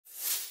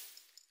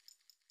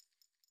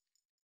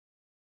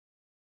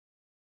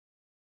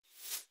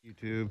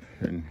YouTube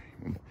and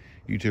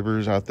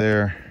YouTubers out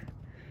there.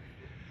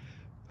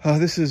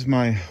 This is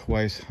my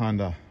wife's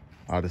Honda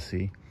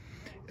Odyssey.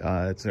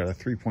 It's got a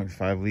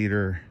 3.5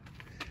 liter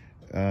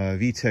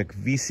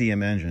VTEC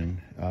VCM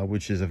engine,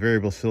 which is a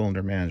variable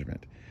cylinder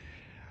management.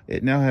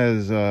 It now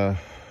has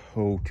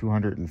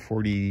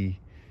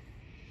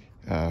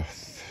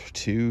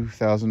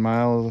 242,000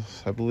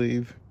 miles, I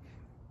believe,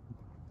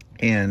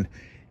 and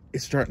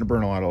it's starting to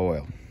burn a lot of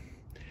oil.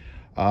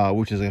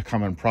 Which is a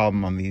common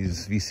problem on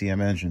these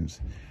VCM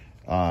engines.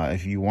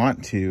 If you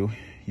want to,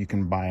 you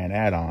can buy an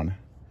add-on,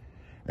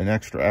 an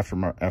extra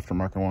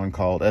aftermarket one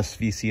called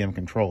S-VCM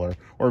Controller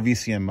or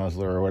VCM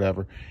Muzzler or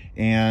whatever.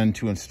 And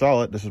to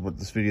install it, this is what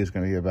this video is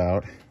going to be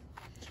about,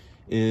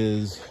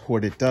 is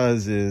what it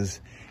does is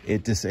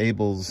it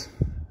disables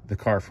the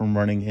car from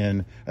running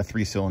in a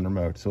 3-cylinder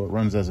mode. So it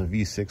runs as a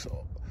V6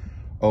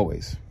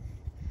 always.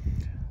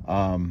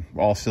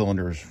 All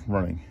cylinders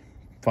running,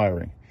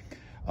 firing.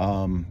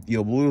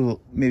 You'll lose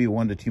maybe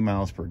 1 to 2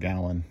 miles per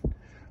gallon,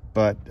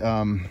 but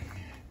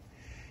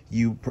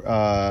it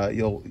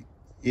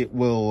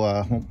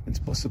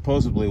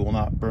supposedly will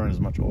not burn as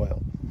much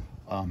oil.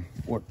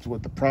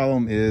 What the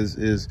problem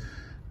is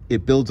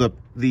it builds up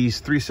these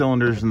 3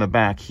 cylinders in the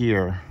back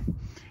here.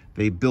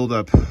 They build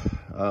up,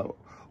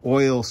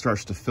 oil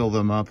starts to fill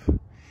them up,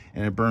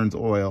 and it burns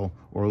oil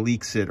or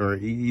leaks it, or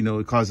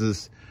it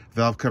causes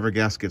valve cover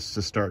gaskets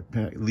to start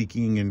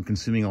leaking and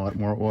consuming a lot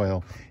more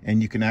oil.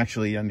 And you can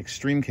actually, in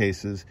extreme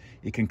cases,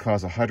 it can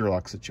cause a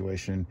hydrolock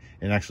situation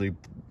and actually,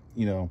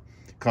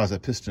 cause a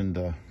piston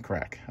to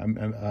crack,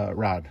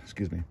 rod,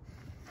 excuse me.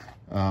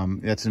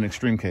 That's an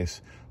extreme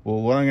case.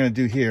 Well, what I'm going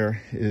to do here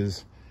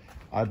is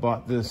I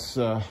bought this,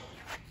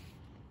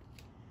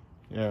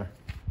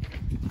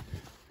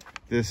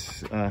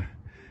 this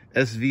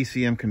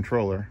S-VCM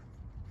controller.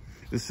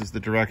 This is the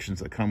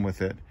directions that come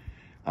with it.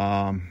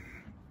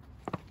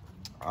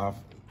 Off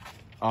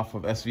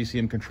of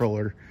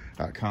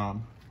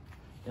S-VCMcontroller.com.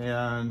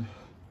 And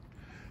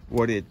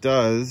what it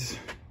does,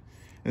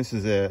 this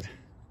is it,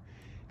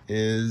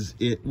 is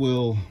it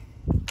will,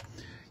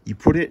 you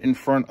put it in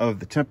front of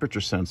the temperature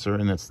sensor,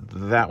 and it's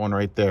that one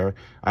right there.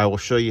 I will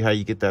show you how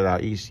you get that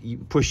out. You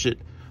push it,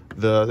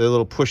 the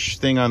little push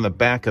thing on the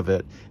back of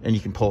it, and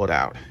you can pull it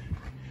out.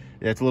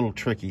 It's a little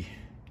tricky.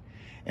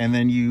 And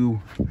then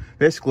you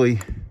basically,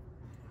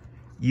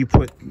 you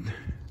put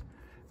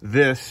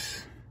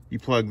this, you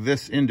plug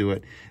this into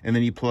it, and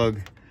then you plug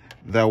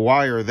the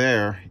wire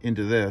there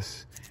into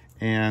this,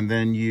 and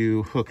then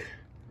you hook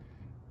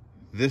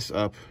this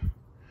up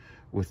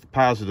with the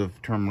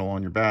positive terminal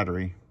on your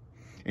battery,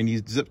 and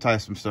you zip tie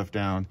some stuff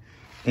down.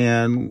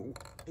 And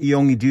you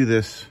only do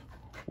this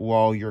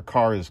while your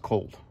car is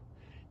cold.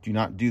 Do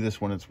not do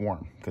this when it's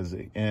warm, because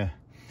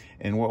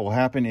and what will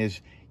happen is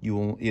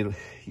the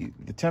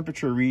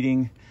temperature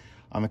reading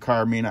on the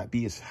car may not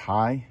be as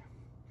high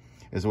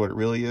as what it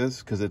really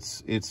is, because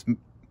it's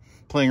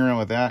playing around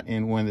with that,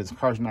 and when the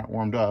car's not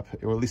warmed up,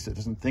 or at least it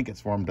doesn't think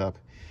it's warmed up,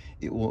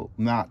 it will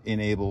not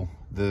enable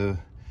the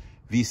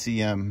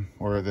VCM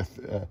or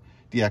the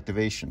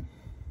deactivation,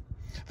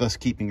 thus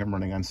keeping them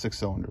running on 6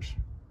 cylinders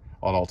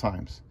at all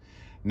times.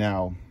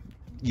 Now,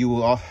 you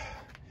will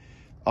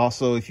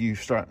also, if you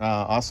start,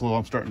 also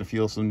I'm starting to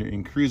feel some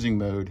in cruising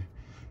mode,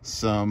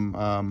 some,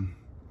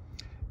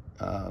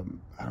 I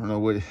don't know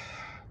what,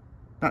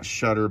 not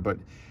shudder, but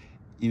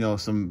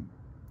some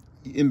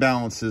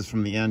imbalances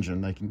from the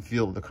engine. I can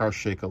feel the car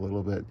shake a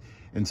little bit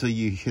until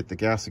you hit the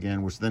gas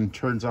again, which then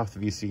turns off the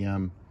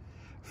VCM,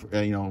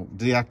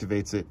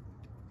 deactivates it,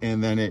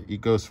 and then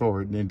it goes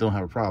forward, and you don't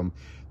have a problem.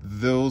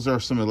 Those are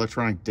some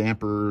electronic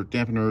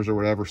dampeners or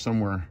whatever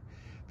somewhere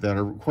that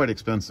are quite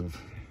expensive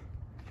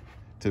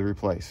to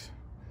replace.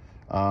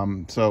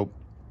 So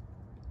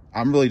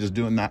I'm really just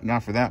doing that,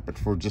 not for that, but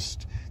for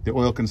just the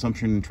oil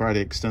consumption, and try to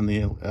extend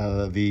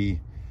the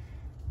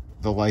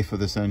life of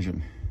this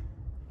engine.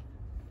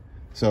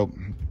 So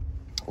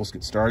let's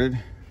get started.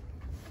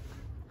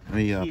 Let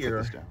me put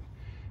this down.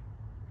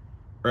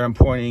 Where I'm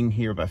pointing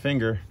here with my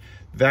finger,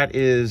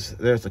 there's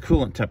the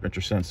coolant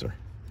temperature sensor.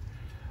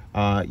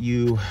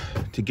 To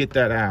get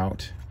that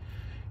out,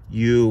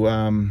 you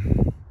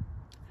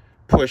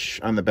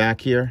push on the back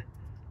here,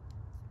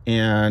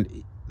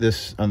 and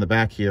this on the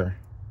back here,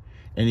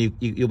 and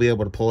you'll be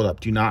able to pull it up.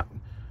 Do not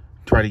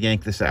try to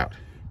yank this out.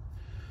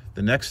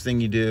 The next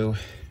thing you do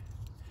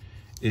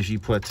is you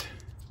put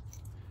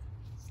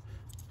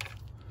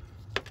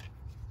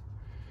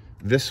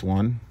this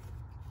one.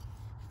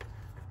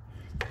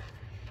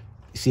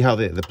 You see how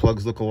the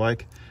plugs look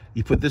alike?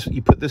 You put this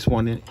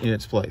one in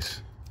its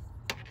place.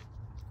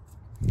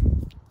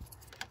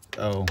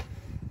 Oh.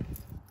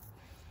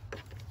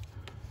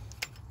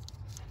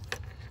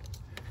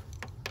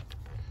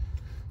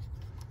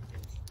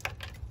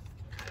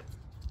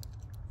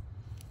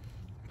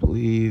 I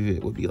believe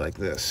it would be like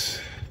this.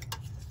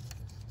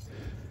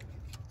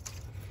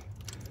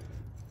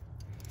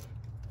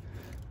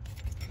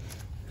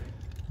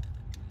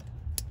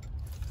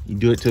 You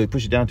do it till you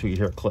push it down till you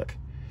hear a click.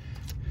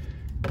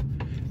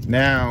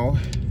 Now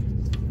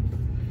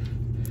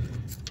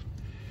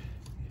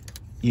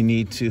you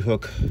need to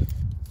hook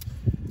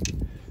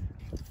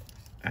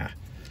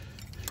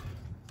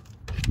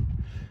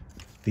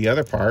the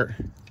other part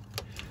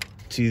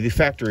to the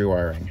factory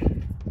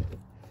wiring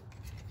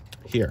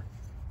here.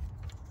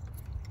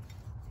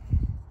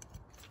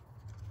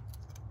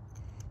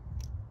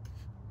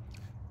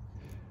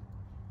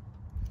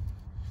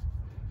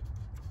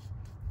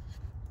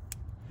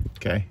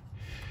 Okay.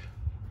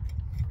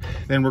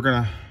 Then we're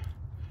gonna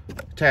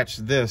attach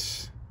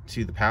this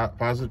to the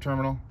positive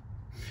terminal,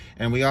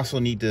 and we also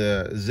need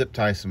to zip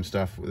tie some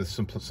stuff with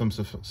some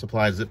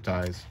supplied zip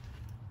ties.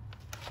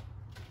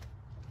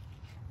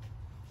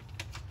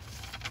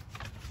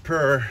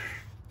 Per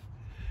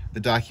the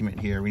document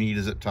here, we need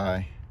to zip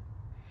tie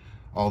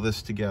all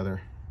this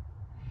together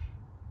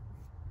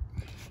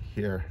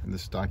here in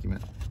this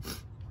document.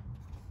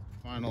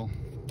 Final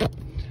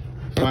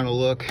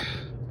look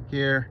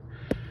here.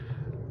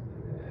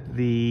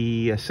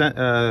 The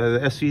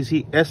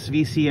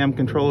S-VCM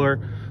controller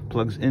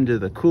plugs into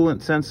the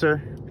coolant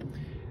sensor.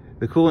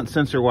 The coolant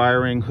sensor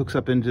wiring hooks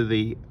up into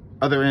the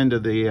other end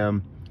of the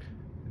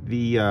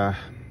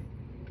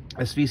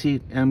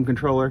S-VCM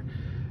controller.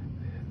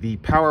 The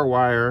power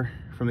wire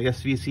from the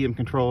S-VCM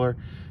controller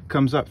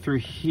comes up through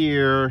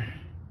here.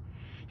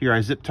 Here, I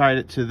zip tied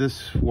it to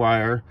this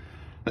wire.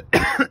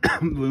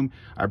 Boom.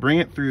 I bring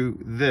it through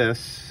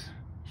this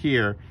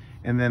here,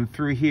 and then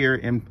through here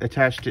and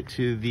attached it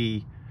to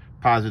the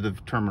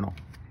positive terminal,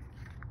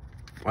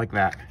 like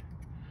that.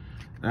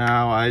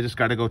 Now I just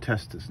got to go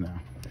test this now.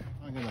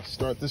 I'm gonna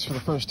start this for the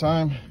first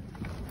time.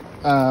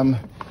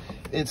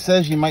 It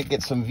says you might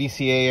get some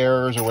VCA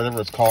errors or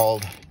whatever it's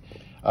called,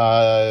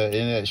 and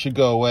it should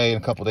go away in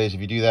a couple days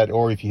if you do that,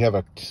 or if you have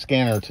a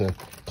scanner to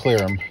clear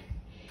them.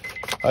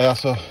 I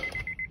also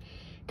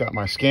got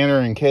my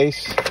scanner in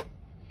case,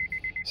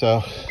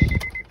 so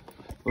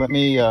let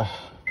me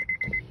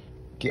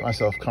get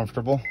myself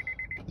comfortable.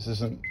 This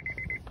isn't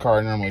the car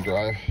I normally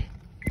drive,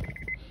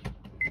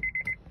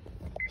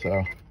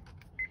 so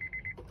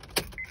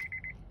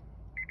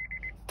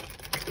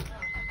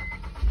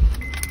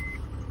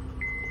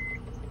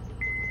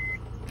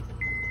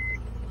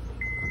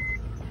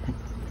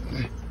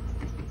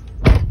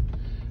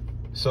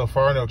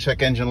far, no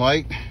check engine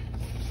light.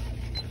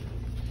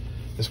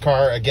 This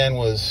car again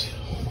was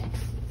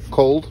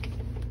cold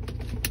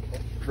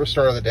first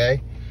start of the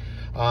day.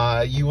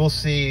 You will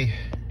see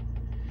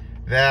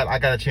that I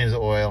got to change the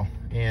oil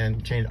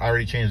and I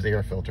already changed the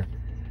air filter,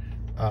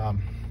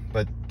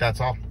 but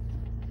that's all.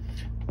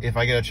 If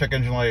I get a check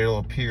engine light, it'll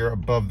appear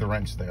above the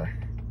wrench there.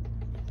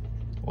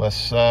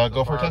 Let's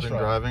go for a test drive.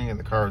 Driving and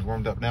the car is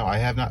warmed up now. I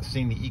have not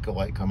seen the eco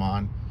light come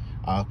on.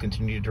 I'll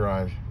continue to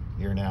drive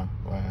here now.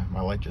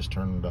 My light just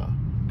turned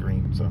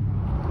green, so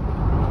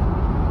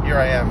here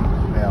I am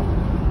now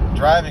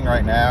driving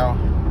right now,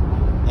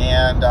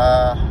 and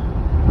I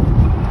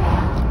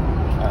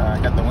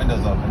got the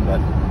windows open, but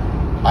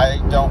I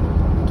don't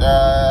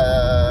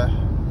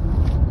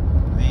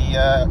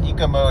the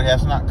eco mode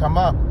has not come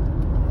up,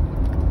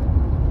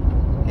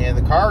 and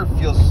the car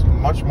feels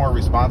much more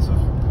responsive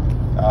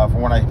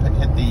from when I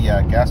hit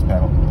the gas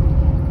pedal.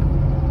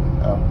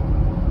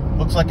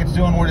 Looks like it's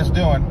doing what it's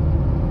doing.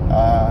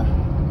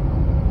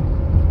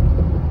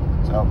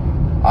 So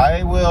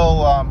I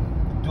will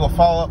do a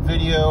follow-up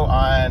video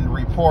and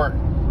report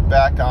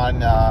back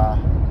on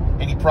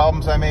any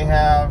problems I may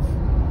have,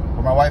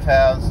 or my wife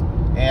has,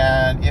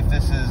 and if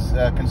this is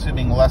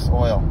consuming less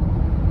oil,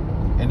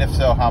 and if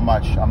so, how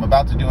much. I'm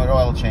about to do an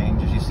oil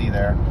change, as you see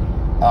there.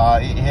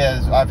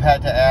 I've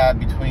had to add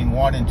between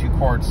 1 and 2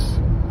 quarts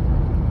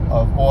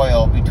of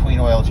oil between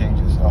oil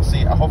changes. I'll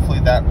see.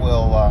 Hopefully that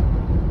will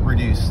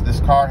reduce.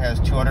 This car has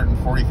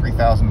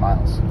 243,000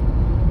 miles.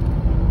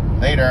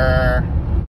 Later.